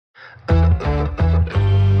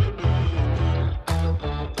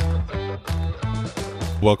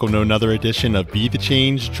Welcome to another edition of Be the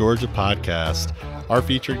Change Georgia podcast. Our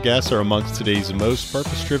featured guests are amongst today's most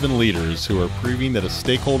purpose-driven leaders who are proving that a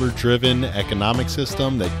stakeholder-driven economic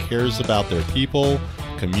system that cares about their people,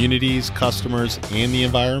 communities, customers, and the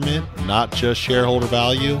environment, not just shareholder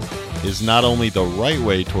value, is not only the right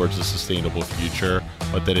way towards a sustainable future,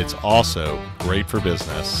 but that it's also great for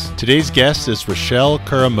business. Today's guest is Rochelle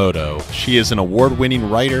Kuramoto. She is an award-winning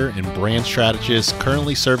writer and brand strategist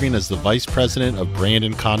currently serving as the Vice President of Brand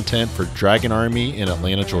and Content for Dragon Army in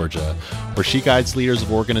Atlanta, Georgia, where she guides leaders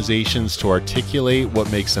of organizations to articulate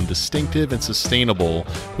what makes them distinctive and sustainable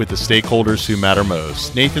with the stakeholders who matter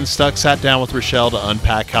most. Nathan Stuck sat down with Rochelle to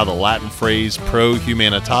unpack how the Latin phrase pro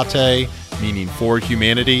humanitate, meaning for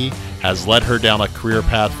humanity, has led her down a career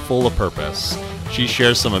path full of purpose. She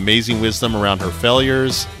shares some amazing wisdom around her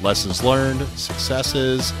failures, lessons learned,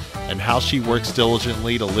 successes, and how she works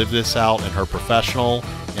diligently to live this out in her professional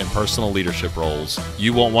and personal leadership roles.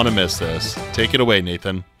 You won't want to miss this. Take it away,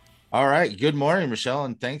 Nathan. All right. Good morning, Rochelle,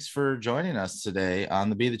 and thanks for joining us today on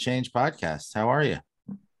the Be the Change podcast. How are you?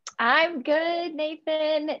 I'm good,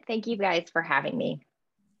 Nathan. Thank you guys for having me.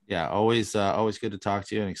 Yeah, always good to talk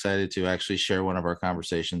to you, and excited to actually share one of our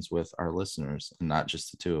conversations with our listeners and not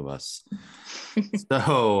just the two of us.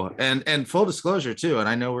 So, and full disclosure too, and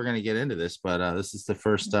I know we're going to get into this, but this is the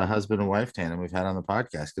first husband and wife tandem we've had on the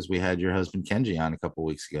podcast because we had your husband Kenji on a couple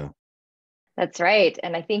weeks ago. That's right.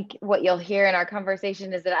 And I think what you'll hear in our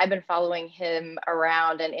conversation is that I've been following him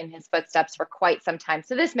around and in his footsteps for quite some time.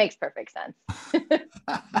 So this makes perfect sense.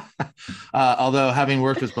 Although having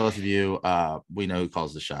worked with both of you, we know who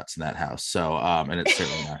calls the shots in that house. So, and it's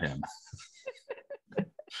certainly not him.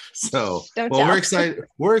 So,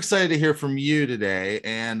 we're excited to hear from you today.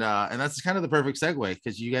 And that's kind of the perfect segue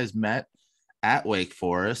because you guys met at Wake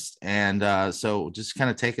Forest. And so just kind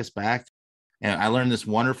of take us back. And I learned this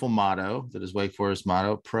wonderful motto that is Wake Forest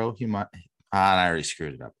motto, I already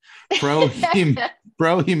screwed it up. Pro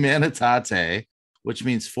humanitate, which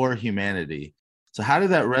means for humanity. So how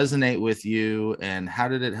did that resonate with you, and how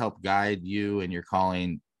did it help guide you and your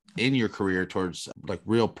calling in your career towards like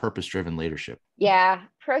real purpose-driven leadership? Yeah,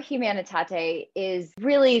 pro humanitate is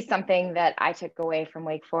really something that I took away from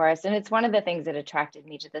Wake Forest, and it's one of the things that attracted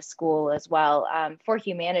me to the school as well. For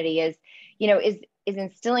humanity is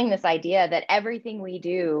instilling this idea that everything we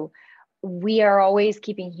do, we are always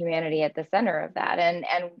keeping humanity at the center of that. And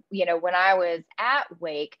when I was at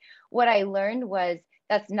Wake, what I learned was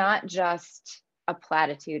that's not just a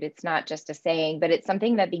platitude. It's not just a saying, but it's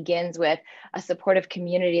something that begins with a supportive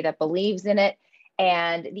community that believes in it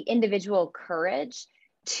and the individual courage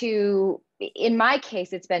to, in my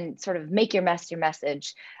case, it's been sort of make your mess your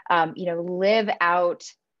message, live out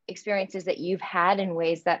experiences that you've had in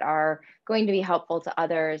ways that are going to be helpful to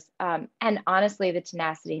others. And honestly, the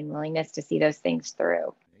tenacity and willingness to see those things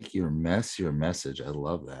through. Make your mess your message. I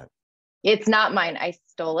love that. It's not mine. I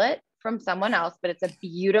stole it from someone else, but it's a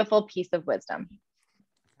beautiful piece of wisdom.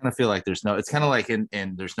 I kind of feel like it's kind of like in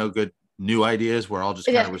there's no good new ideas. We're all just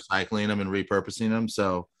kind of recycling them and repurposing them.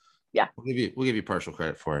 So yeah, we'll give you partial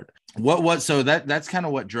credit for it. So that's kind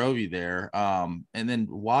of what drove you there. And then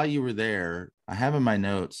while you were there, I have in my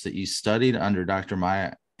notes that you studied under Dr.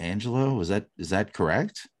 Maya Angelou. Is that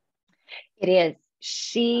correct? It is.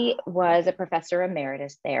 She was a professor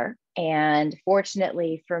emeritus there. And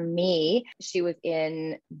fortunately for me, she was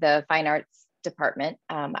in the fine arts department.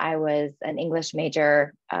 I was an English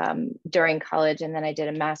major during college, and then I did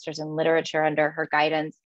a master's in literature under her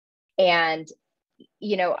guidance. And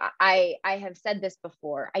I have said this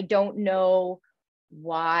before. I don't know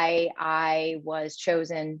why I was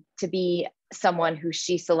chosen to be someone who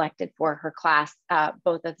she selected for her class,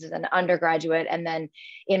 both as an undergraduate and then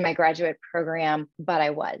in my graduate program, but I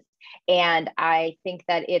was. And I think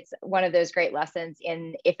that it's one of those great lessons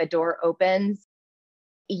in if a door opens,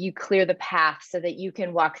 you clear the path so that you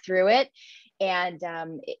can walk through it. And,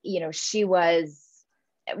 she was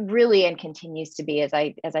really, and continues to be, as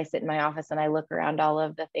I sit in my office and I look around all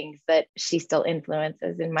of the things that she still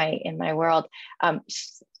influences in my world,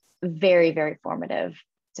 she's very, very formative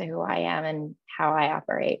to who I am and how I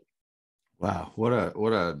operate. Wow. What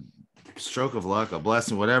a stroke of luck, a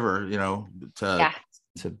blessing, whatever,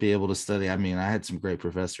 to be able to study. I mean, I had some great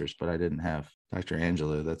professors, but I didn't have Dr.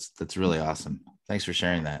 Angelou. That's really awesome. Thanks for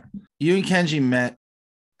sharing that. You and Kenji met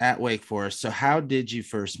at Wake Forest. So how did you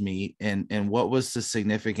first meet, and what was the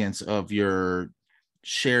significance of your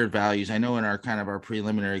shared values? I know in our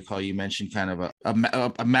preliminary call, you mentioned kind of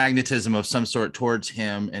a magnetism of some sort towards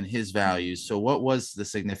him and his values. So what was the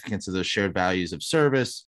significance of those shared values of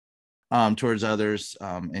service towards others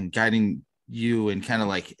and guiding you, and kind of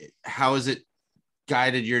like, how has it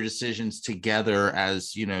guided your decisions together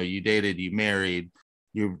as, you know, you dated, you married,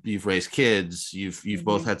 you've raised kids, you've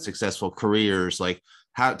both had successful careers. Like,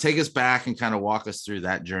 how, take us back and kind of walk us through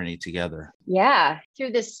that journey together. Yeah.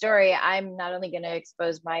 Through this story, I'm not only going to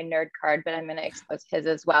expose my nerd card, but I'm going to expose his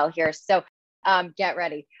as well here. So get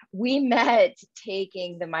ready. We met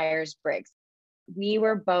taking the Myers-Briggs. We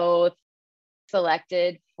were both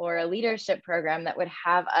selected for a leadership program that would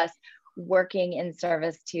have us working in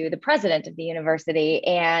service to the president of the university.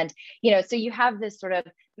 And, you know, so you have this sort of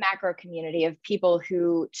macro community of people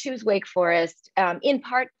who choose Wake Forest, in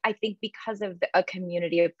part, I think, because of a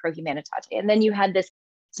community of pro humanitate. And then you had this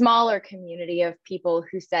smaller community of people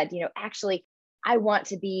who said, you know, actually, I want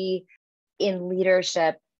to be in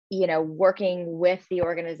leadership, you know, working with the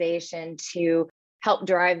organization to help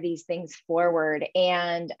drive these things forward.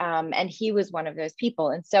 And he was one of those people.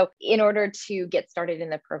 And so in order to get started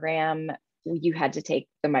in the program, you had to take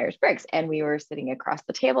the Myers-Briggs, and we were sitting across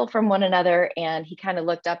the table from one another. And he kind of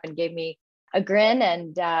looked up and gave me a grin.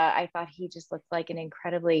 And I thought he just looked like an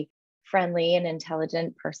incredibly friendly and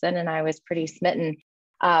intelligent person. And I was pretty smitten.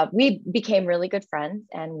 We became really good friends,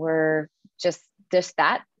 and were just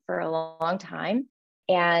that for a long time,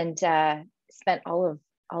 and spent all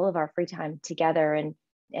of our free time together,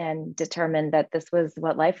 and determined that this was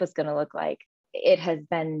what life was going to look like. It has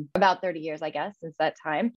been about 30 years, I guess, since that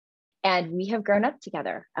time. And we have grown up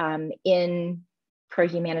together in pro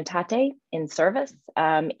humanitate, in service,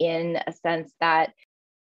 in a sense that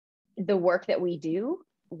the work that we do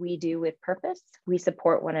with purpose. We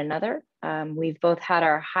support one another. We've both had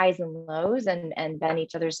our highs and lows, and been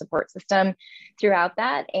each other's support system throughout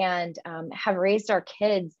that, and have raised our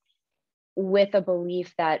kids with a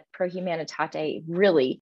belief that pro humanitate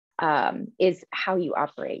really is how you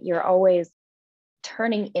operate. You're always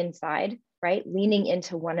turning inside, right? Leaning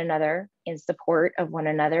into one another in support of one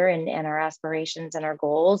another, and our aspirations and our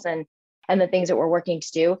goals, and the things that we're working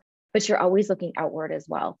to do, but you're always looking outward as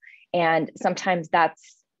well. And sometimes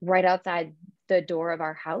that's right outside the door of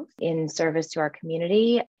our house in service to our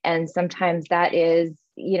community. And sometimes that is,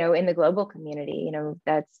 you know, in the global community, you know,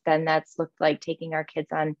 that's looked like taking our kids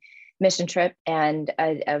on mission trip, and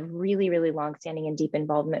a really, really long-standing and deep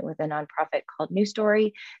involvement with a nonprofit called New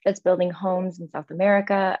Story that's building homes in South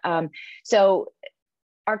America. So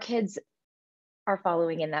our kids are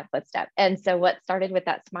following in that footstep. And so what started with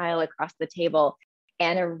that smile across the table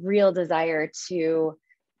and a real desire to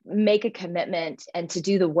make a commitment and to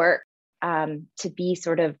do the work, to be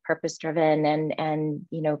sort of purpose-driven, and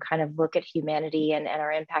you know, kind of look at humanity and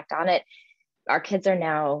our impact on it. Our kids are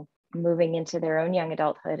now moving into their own young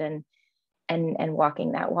adulthood and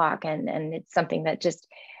walking that walk. And it's something that just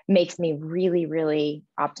makes me really, really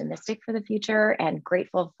optimistic for the future, and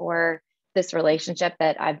grateful for this relationship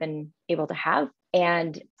that I've been able to have,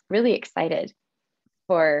 and really excited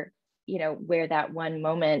for, you know, where that one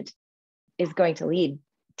moment is going to lead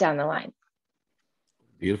down the line.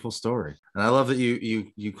 Beautiful story. And I love that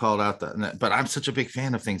you called out that, but I'm such a big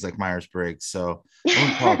fan of things like Myers-Briggs. So I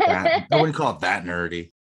wouldn't call it that. I wouldn't call it that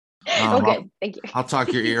nerdy. Okay, thank you. I'll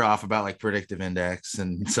talk your ear off about like predictive index.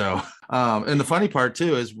 And so, and the funny part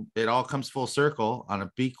too, is it all comes full circle on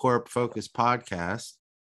a B Corp focused podcast.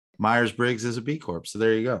 Myers-Briggs is a B Corp. So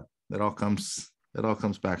there you go. It all comes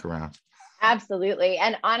back around. Absolutely.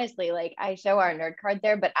 And honestly, like, I show our nerd card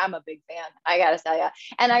there, but I'm a big fan, I gotta tell you.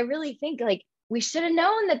 And I really think, like, we should have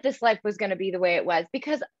known that this life was going to be the way it was,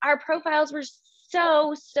 because our profiles were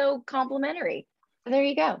so complementary. So there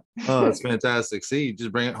you go. Oh, it's fantastic. See, you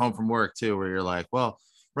just bring it home from work too, where you're like, well,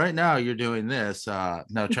 right now you're doing this.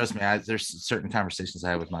 No, trust me, there's certain conversations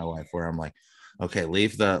I have with my wife where I'm like, okay,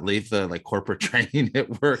 leave the like corporate training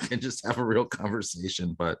at work and just have a real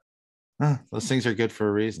conversation. But those things are good for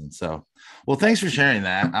a reason. So, well, thanks for sharing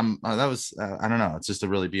that. That was, I don't know, it's just a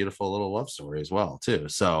really beautiful little love story as well, too.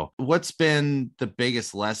 So what's been the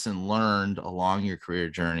biggest lesson learned along your career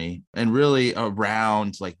journey, and really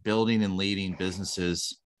around like building and leading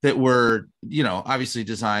businesses that were, you know, obviously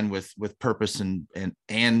designed with purpose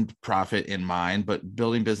and profit in mind, but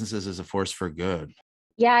building businesses as a force for good?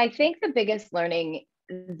 Yeah, I think the biggest learning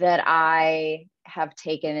that I have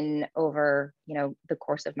taken over, you know, the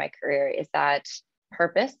course of my career is that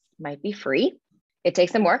purpose might be free. It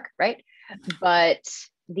takes some work, right? But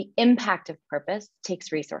the impact of purpose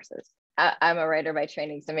takes resources. I'm a writer by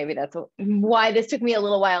training, so maybe that's why this took me a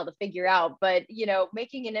little while to figure out. But, you know,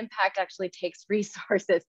 making an impact actually takes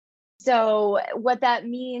resources. So what that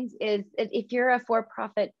means is, if you're a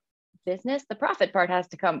for-profit business, the profit part has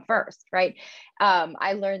to come first, right?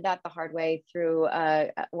 I learned that the hard way through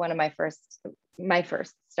one of my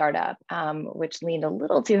first startup, which leaned a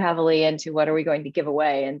little too heavily into what are we going to give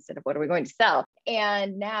away instead of what are we going to sell.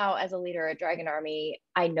 And now as a leader at Dragon Army,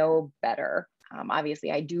 I know better.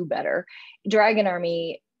 Obviously, I do better. Dragon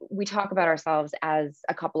Army, we talk about ourselves as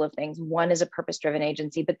a couple of things. One is a purpose-driven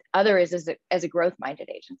agency, but the other is as a growth-minded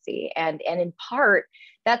agency. And in part,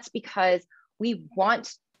 that's because we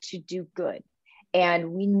want to do good.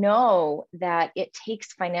 And we know that it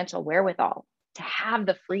takes financial wherewithal to have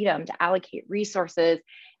the freedom to allocate resources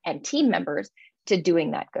and team members to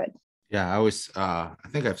doing that good. Yeah, I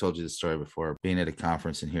think I've told you this story before, being at a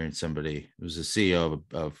conference and hearing somebody who was the CEO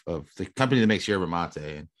of the company that makes yerba mate,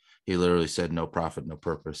 and he literally said, no profit, no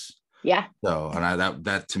purpose. Yeah. So, and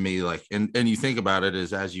that to me, like, and you think about it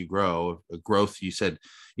as you grow, growth, you said,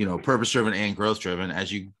 purpose driven and growth driven.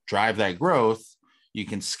 As you drive that growth, you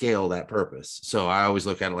can scale that purpose. So I always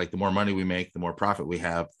look at it like the more money we make, the more profit we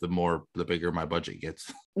have, the bigger my budget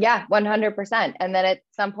gets. Yeah, 100%. And then at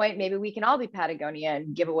some point, maybe we can all be Patagonia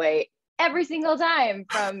and give away every single time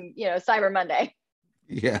from, Cyber Monday.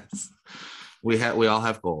 Yes. We all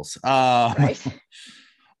have goals. Right.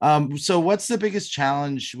 So what's the biggest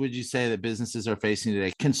challenge, would you say, that businesses are facing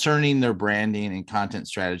today concerning their branding and content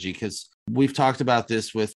strategy? Because we've talked about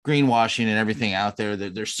this with greenwashing and everything out there,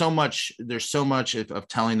 that there's so much of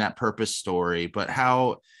telling that purpose story, but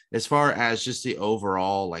how, as far as just the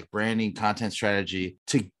overall like branding content strategy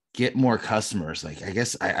to get more customers, like, I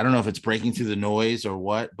guess, I don't know if it's breaking through the noise or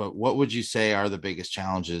what, but what would you say are the biggest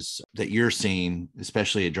challenges that you're seeing,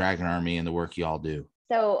 especially at Dragon Army and the work you all do?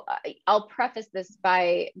 So I'll preface this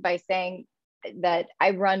by saying that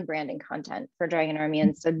I run branding content for Dragon Army.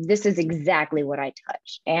 And so this is exactly what I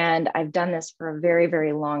touch. And I've done this for a very,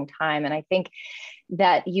 very long time. And I think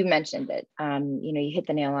that you mentioned it, you hit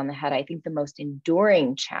the nail on the head. I think the most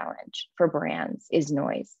enduring challenge for brands is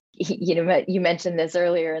noise. You mentioned this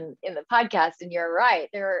earlier in the podcast, and you're right.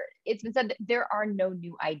 It's been said that there are no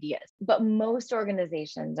new ideas, but most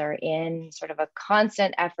organizations are in sort of a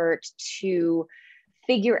constant effort to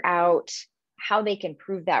figure out how they can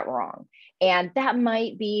prove that wrong. And that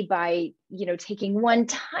might be by, taking one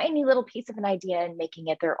tiny little piece of an idea and making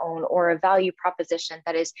it their own, or a value proposition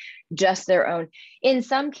that is just their own. In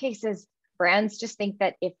some cases, brands just think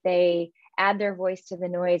that if they add their voice to the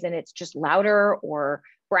noise and it's just louder or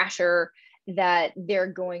brasher, that they're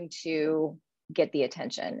going to get the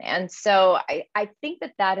attention. And so I think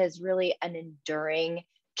that is really an enduring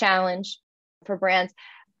challenge for brands.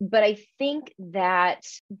 But I think that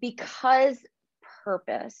because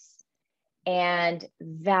purpose and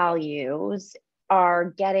values are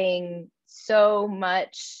getting so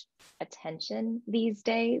much attention these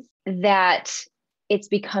days, that it's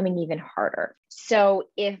becoming even harder. So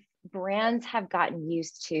if brands have gotten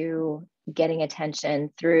used to getting attention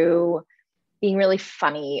through being really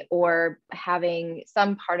funny or having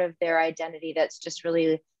some part of their identity that's just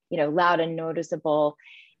really, loud and noticeable,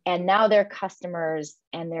 and now their customers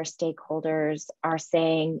and their stakeholders are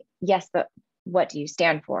saying, yes, but what do you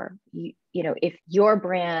stand for? If your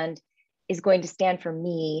brand is going to stand for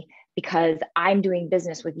me because I'm doing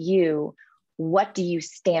business with you, what do you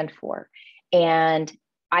stand for? And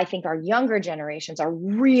I think our younger generations are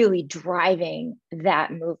really driving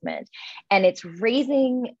that movement. And it's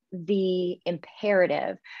raising the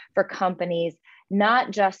imperative for companies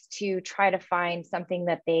not just to try to find something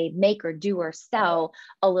that they make or do or sell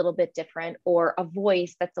a little bit different, or a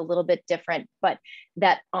voice that's a little bit different, but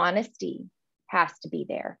that honesty has to be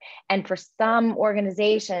there. And for some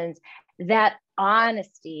organizations, that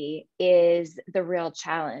honesty is the real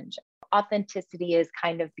challenge. Authenticity has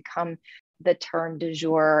kind of become the term du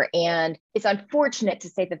jour. And it's unfortunate to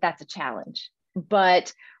say that that's a challenge.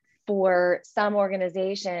 But for some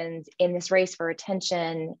organizations in this race for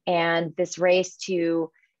attention and this race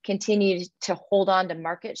to continue to hold on to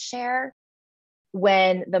market share,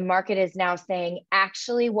 when the market is now saying,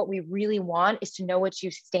 actually, what we really want is to know what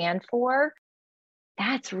you stand for,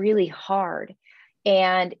 that's really hard.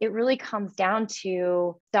 And it really comes down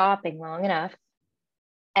to stopping long enough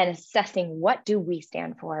and assessing, what do we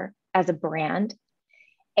stand for as a brand?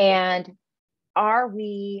 And are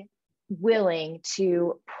we willing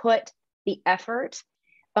to put the effort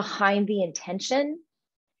behind the intention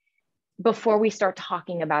before we start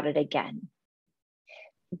talking about it again?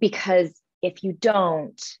 Because if you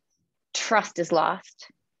don't, trust is lost,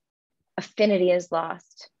 affinity is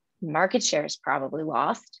lost, market share is probably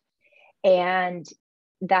lost. And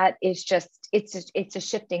that is just, it's a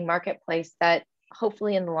shifting marketplace that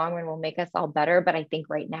hopefully in the long run will make us all better. But I think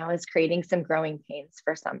right now is creating some growing pains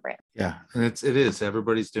for some brands. Yeah. And it is,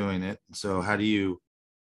 everybody's doing it. So how do you,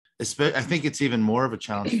 I think it's even more of a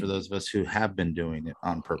challenge for those of us who have been doing it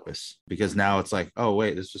on purpose, because now it's like, oh,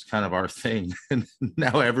 wait, this was kind of our thing. And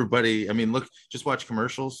now everybody, I mean, look, just watch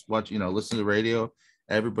commercials, listen to the radio.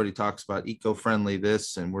 Everybody talks about eco-friendly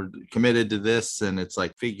this, and we're committed to this. And it's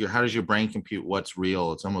like, how does your brain compute what's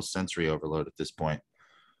real? It's almost sensory overload at this point.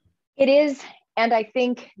 It is. And I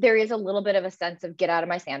think there is a little bit of a sense of get out of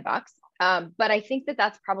my sandbox. But I think that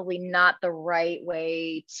that's probably not the right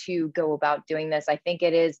way to go about doing this. I think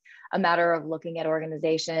it is a matter of looking at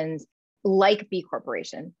organizations like B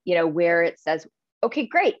Corporation, where it says, okay,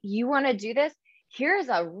 great, you want to do this? Here's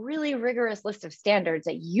a really rigorous list of standards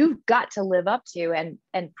that you've got to live up to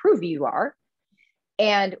and prove you are.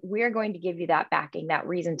 And we're going to give you that backing, that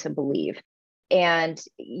reason to believe. And,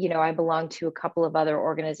 I belong to a couple of other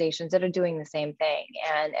organizations that are doing the same thing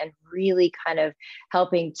and really kind of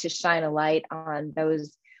helping to shine a light on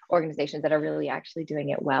those organizations that are really actually doing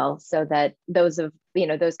it well, so that those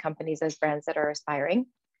companies, those brands that are aspiring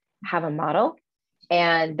have a model,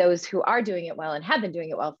 and those who are doing it well and have been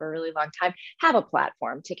doing it well for a really long time have a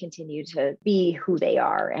platform to continue to be who they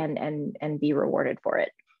are and be rewarded for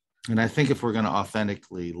it. And I think if we're going to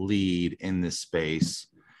authentically lead in this space,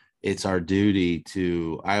 it's our duty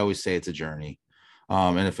to, I always say it's a journey.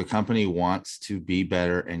 And if a company wants to be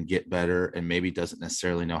better and get better and maybe doesn't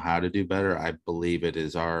necessarily know how to do better, I believe it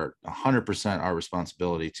is 100% our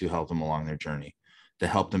responsibility to help them along their journey, to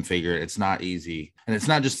help them figure it. It's not easy. And it's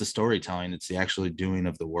not just the storytelling, it's the actually doing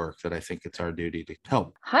of the work that I think it's our duty to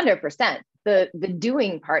help. 100%. The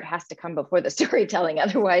doing part has to come before the storytelling.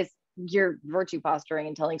 Otherwise, you're virtue posturing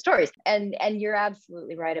and telling stories. And you're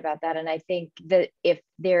absolutely right about that. And I think that if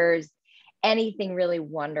there's anything really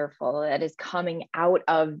wonderful that is coming out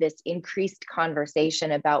of this increased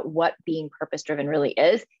conversation about what being purpose-driven really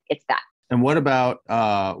is, it's that. And what about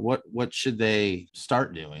what should they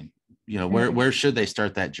start doing? Where should they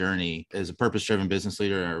start that journey as a purpose-driven business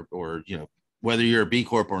leader, or whether you're a B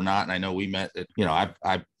Corp or not? And I know we met at,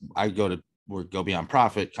 I go beyond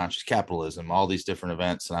profit, conscious capitalism, all these different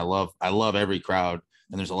events. And I love every crowd,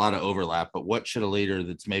 and there's a lot of overlap, but what should a leader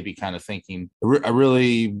that's maybe kind of thinking,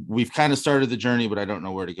 we've kind of started the journey, but I don't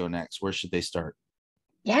know where to go next. Where should they start?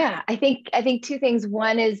 Yeah, I think two things.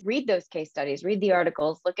 One is read those case studies, read the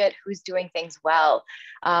articles, look at who's doing things well,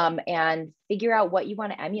 and figure out what you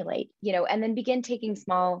want to emulate, and then begin taking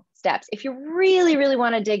small steps. If you really, really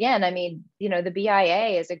want to dig in, the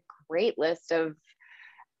BIA is a great list of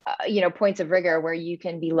points of rigor where you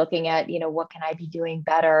can be looking at, what can I be doing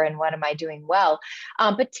better and what am I doing well?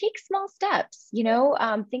 But take small steps,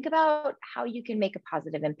 think about how you can make a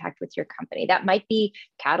positive impact with your company. That might be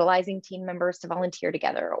catalyzing team members to volunteer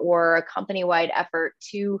together, or a company-wide effort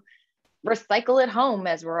to recycle at home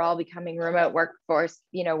as we're all becoming remote workforce,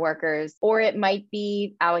 workers, or it might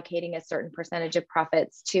be allocating a certain percentage of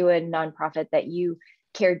profits to a nonprofit that you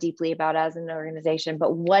care deeply about as an organization.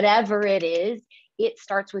 But whatever it is, it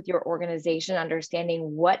starts with your organization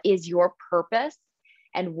understanding what is your purpose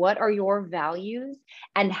and what are your values,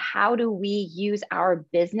 and how do we use our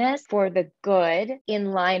business for the good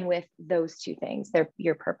in line with those two things,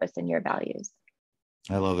 your purpose and your values.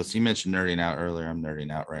 I love this. You mentioned nerding out earlier. I'm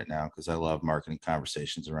nerding out right now because I love marketing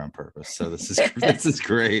conversations around purpose. So this is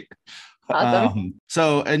great. Awesome.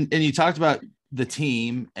 And you talked about the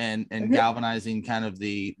team and galvanizing kind of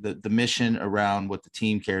the mission around what the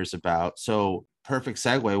team cares about. So perfect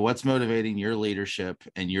segue. What's motivating your leadership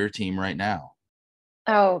and your team right now?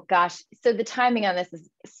 Oh gosh. So the timing on this is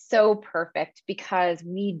so perfect because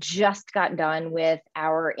we just got done with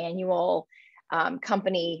our annual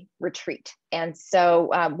company retreat. And so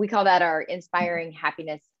we call that our Inspiring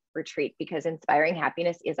Happiness Retreat, because inspiring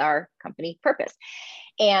happiness is our company purpose.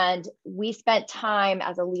 And we spent time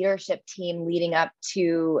as a leadership team leading up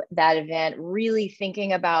to that event, really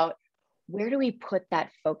thinking about where do we put that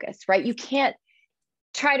focus, right? You can't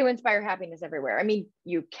try to inspire happiness everywhere. I mean,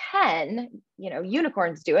 you can,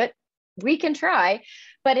 unicorns do it. We can try,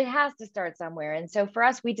 but it has to start somewhere. And so for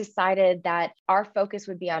us, we decided that our focus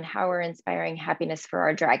would be on how we're inspiring happiness for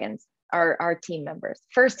our dragons, our team members,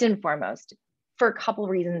 first and foremost, for a couple of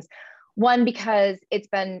reasons. One, because it's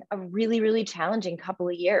been a really, really challenging couple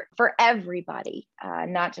of years for everybody,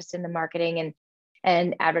 not just in the marketing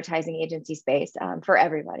and advertising agency space, for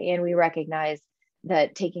everybody. And we recognize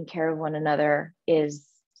that taking care of one another is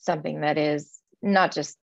something that is not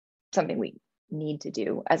just something we need to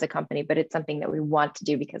do as a company, but it's something that we want to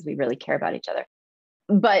do because we really care about each other.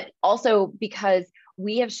 But also because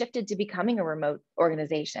we have shifted to becoming a remote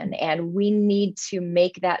organization, and we need to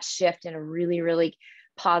make that shift in a really, really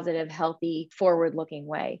positive, healthy, forward-looking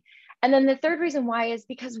way. And then the third reason why is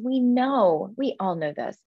because we all know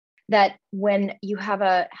this, that when you have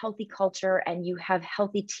a healthy culture and you have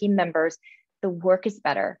healthy team members, the work is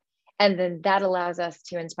better. And then that allows us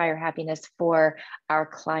to inspire happiness for our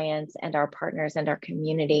clients and our partners and our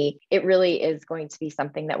community. It really is going to be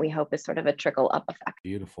something that we hope is sort of a trickle up effect.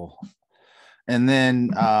 Beautiful. And then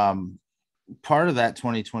part of that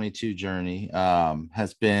 2022 journey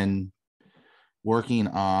has been working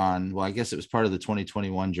on, well, I guess it was part of the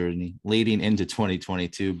 2021 journey leading into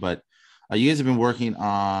 2022, but you guys have been working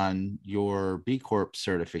on your B Corp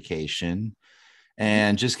certification,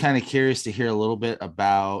 and just kind of curious to hear a little bit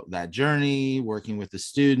about that journey, working with the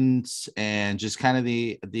students, and just kind of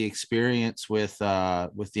the experience with the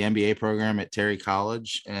MBA program at Terry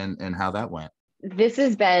College and how that went. This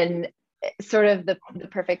has been sort of the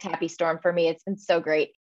perfect happy storm for me. It's been so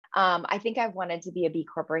great. I think I've wanted to be a B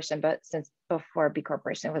corporation, but since before B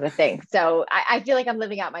corporation was a thing. So I feel like I'm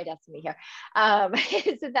living out my destiny here.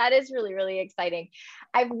 So that is really, really exciting.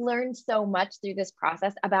 I've learned so much through this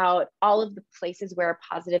process about all of the places where a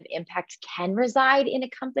positive impact can reside in a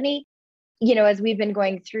company. You know, as we've been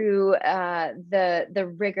going through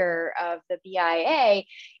the rigor of the BIA,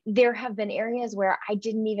 there have been areas where I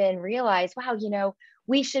didn't even realize, wow, you know,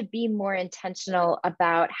 we should be more intentional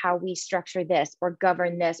about how we structure this or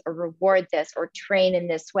govern this or reward this or train in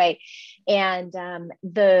this way. And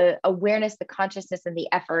the awareness, the consciousness, and the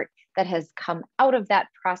effort that has come out of that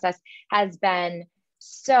process has been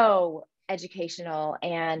so educational.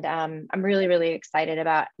 And I'm really, really excited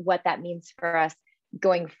about what that means for us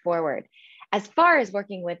going forward. As far as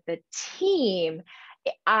working with the team,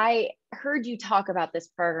 I heard you talk about this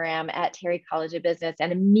program at Terry College of Business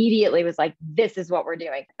and immediately was like, this is what we're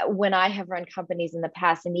doing. When I have run companies in the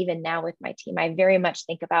past, and even now with my team, I very much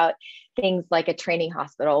think about things like a training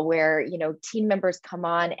hospital where, you know, team members come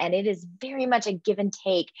on and it is very much a give and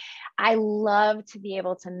take. I love to be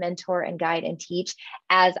able to mentor and guide and teach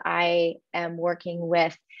as I am working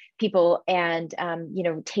with people and, you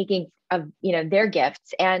know, taking of, you know, their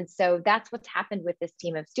gifts. And so that's what's happened with this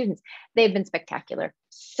team of students. They've been spectacular,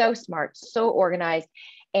 so smart, so organized.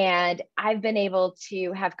 And I've been able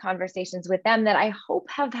to have conversations with them that I hope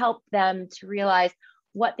have helped them to realize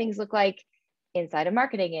what things look like inside a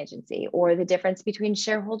marketing agency, or the difference between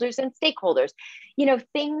shareholders and stakeholders, you know,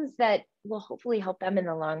 things that will hopefully help them in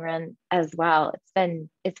the long run as well. It's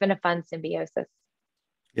been a fun symbiosis.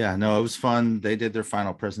 Yeah, no, it was fun. They did their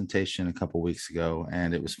final presentation a couple of weeks ago,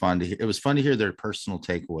 and it was fun to hear their personal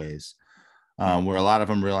takeaways, where a lot of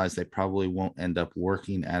them realize they probably won't end up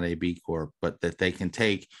working at a B Corp, but that they can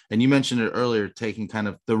take, and you mentioned it earlier, taking kind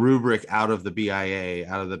of the rubric out of the BIA,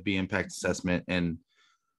 out of the B Impact Assessment, and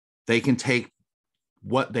they can take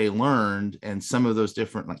what they learned and some of those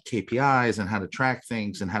different like KPIs and how to track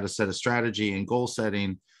things and how to set a strategy and goal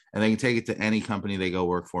setting, and they can take it to any company they go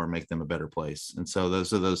work for and make them a better place. And so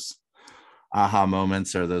those are those aha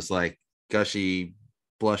moments, or those like gushy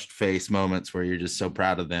blushed face moments where you're just so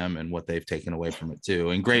proud of them and what they've taken away from it too,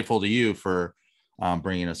 and grateful to you for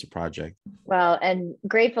bringing us a project. Well, and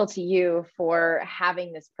grateful to you for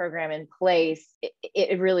having this program in place.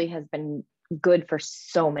 It really has been good for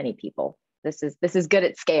so many people. This is good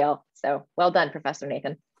at scale. So well done, Professor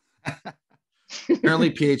Nathan. Apparently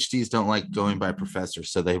PhDs don't like going by professor,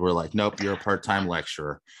 so they were like, nope, you're a part-time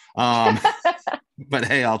lecturer. But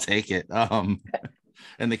hey, I'll take it.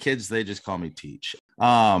 And the kids, they just call me Teach.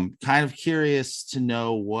 Kind of curious to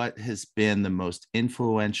know what has been the most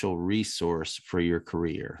influential resource for your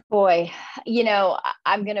career. Boy, you know,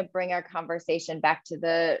 I'm going to bring our conversation back to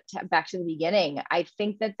the beginning. I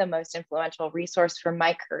think that the most influential resource for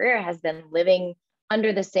my career has been living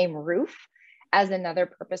under the same roof as another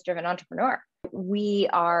purpose-driven entrepreneur. We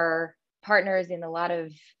are partners in a lot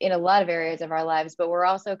of areas of our lives, but we're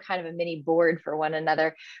also kind of a mini board for one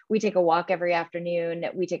another. We take a walk every afternoon.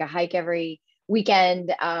 We take a hike every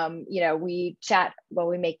weekend. You know, we chat while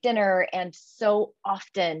we make dinner. And so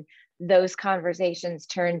often those conversations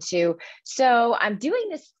turn to, so I'm doing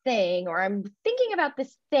this thing, or I'm thinking about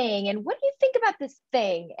this thing, and what do you think about this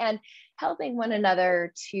thing? And helping one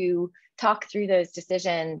another to talk through those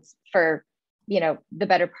decisions for, you know, the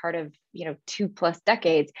better part of, you know, 2+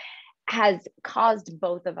 decades has caused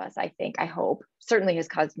both of us, I hope, certainly has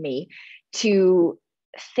caused me to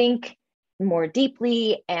think more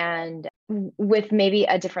deeply and with maybe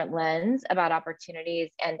a different lens about opportunities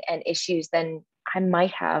and issues than I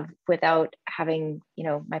might have without having, you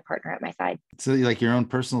know, my partner at my side. So like your own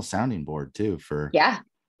personal sounding board too for yeah.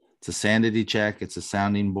 a sanity check. It's a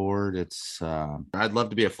sounding board. I'd love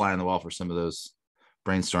to be a fly on the wall for some of those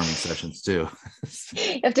brainstorming sessions too.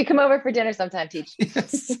 You have to come over for dinner sometime, Teach.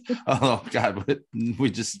 Yes. Oh God,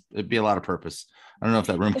 it'd be a lot of purpose. I don't know if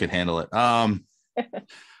that room could handle it.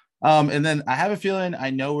 And then I have a feeling I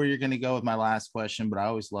know where you're going to go with my last question, but I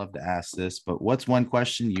always love to ask this. But what's one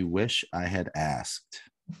question you wish I had asked?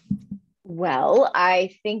 Well,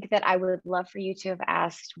 I think that I would love for you to have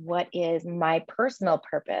asked, what is my personal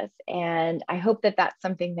purpose? And I hope that that's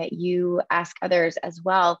something that you ask others as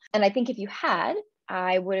well. And I think if you had,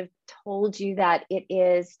 I would have told you that it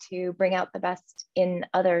is to bring out the best in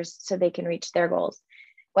others so they can reach their goals,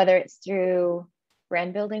 whether it's through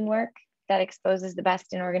brand building work that exposes the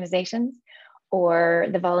best in organizations, or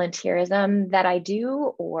the volunteerism that I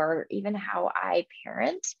do, or even how I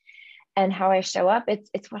parent and how I show up.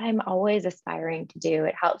 It's what I'm always aspiring to do.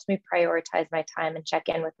 It helps me prioritize my time and check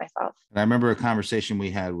in with myself. And I remember a conversation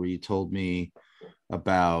we had where you told me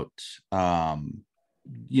about,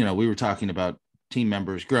 we were talking about team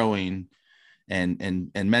members growing and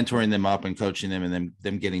mentoring them up and coaching them, and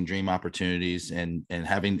them getting dream opportunities and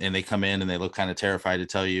they come in and they look kind of terrified to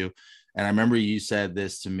tell you. And I remember you said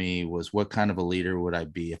this to me was, what kind of a leader would I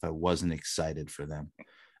be if I wasn't excited for them?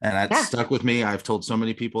 And that stuck with me. I've told so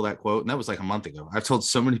many people that quote, and that was like a month ago. I've told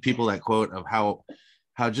so many people that quote of how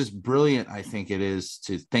just brilliant I think it is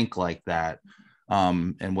to think like that.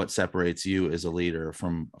 And what separates you as a leader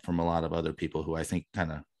from a lot of other people who I think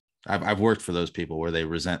I've worked for those people where they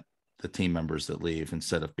resent the team members that leave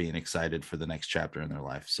instead of being excited for the next chapter in their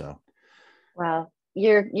life. So, well,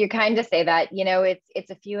 you're kind to say that. It's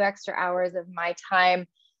a few extra hours of my time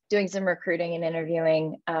doing some recruiting and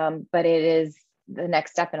interviewing, but it is the next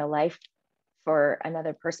step in a life for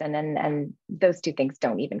another person, and those two things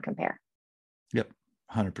don't even compare. Yep,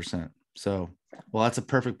 100%. So, well, that's a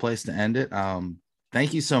perfect place to end it.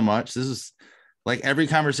 Thank you so much. This is like every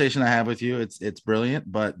conversation I have with you. It's brilliant,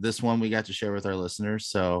 but this one we got to share with our listeners.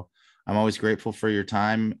 So I'm always grateful for your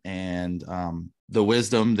time and the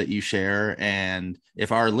wisdom that you share. And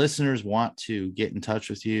if our listeners want to get in touch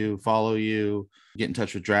with you, follow you, get in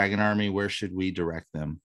touch with Dragon Army, where should we direct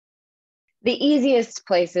them? The easiest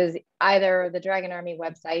place is either the Dragon Army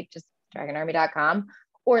website, just dragonarmy.com,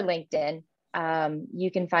 or LinkedIn.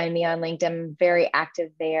 You can find me on LinkedIn. I'm very active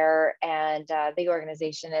there, and the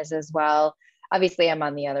organization is as well. Obviously, I'm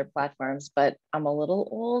on the other platforms, but I'm a little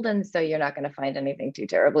old, and so you're not going to find anything too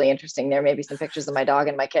terribly interesting there. Maybe some pictures of my dog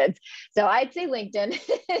and my kids. So I'd say LinkedIn.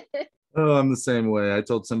 Oh, I'm the same way. I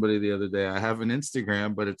told somebody the other day I have an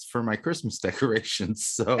Instagram, but it's for my Christmas decorations.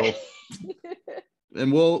 So,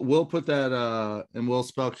 and we'll put that and we'll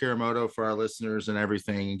spell Kiramoto for our listeners and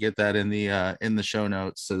everything, and get that in the show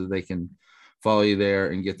notes so that they can follow you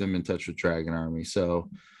there and get them in touch with Dragon Army. So,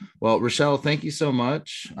 well, Rochelle, thank you so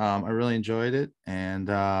much. I really enjoyed it, and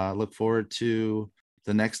look forward to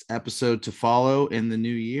the next episode to follow in the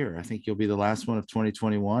new year. I think you'll be the last one of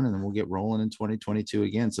 2021, and then we'll get rolling in 2022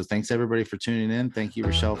 again. So thanks everybody for tuning in. Thank you,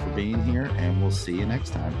 Rochelle, for being here, and we'll see you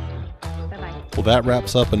next time. Bye-bye. Well, that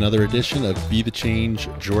wraps up another edition of Be the Change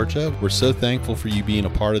Georgia. We're so thankful for you being a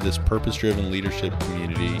part of this purpose-driven leadership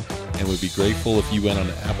community, and would be grateful if you went on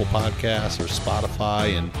Apple Podcasts or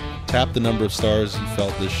Spotify and tap the number of stars you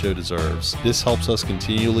felt this show deserves. This helps us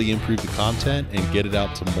continually improve the content and get it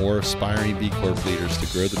out to more aspiring B Corp leaders to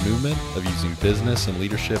grow the movement of using business and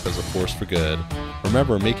leadership as a force for good.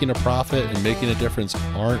 Remember, making a profit and making a difference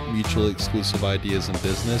aren't mutually exclusive ideas in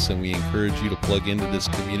business, and we encourage you to plug into this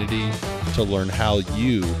community to learn how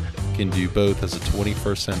you can do both as a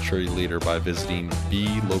 21st century leader by visiting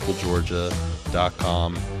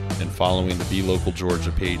belocalgeorgia.com and following the Be Local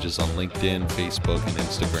Georgia pages on LinkedIn, Facebook, and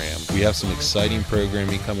Instagram. We have some exciting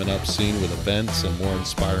programming coming up soon with events and more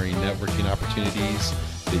inspiring networking opportunities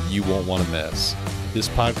that you won't want to miss. This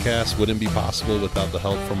podcast wouldn't be possible without the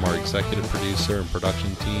help from our executive producer and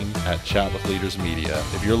production team at Chat with Leaders Media.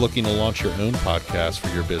 If you're looking to launch your own podcast for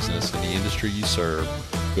your business in the industry you serve,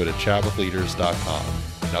 go to chatwithleaders.com.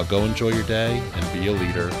 Now go enjoy your day and be a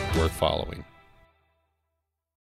leader worth following.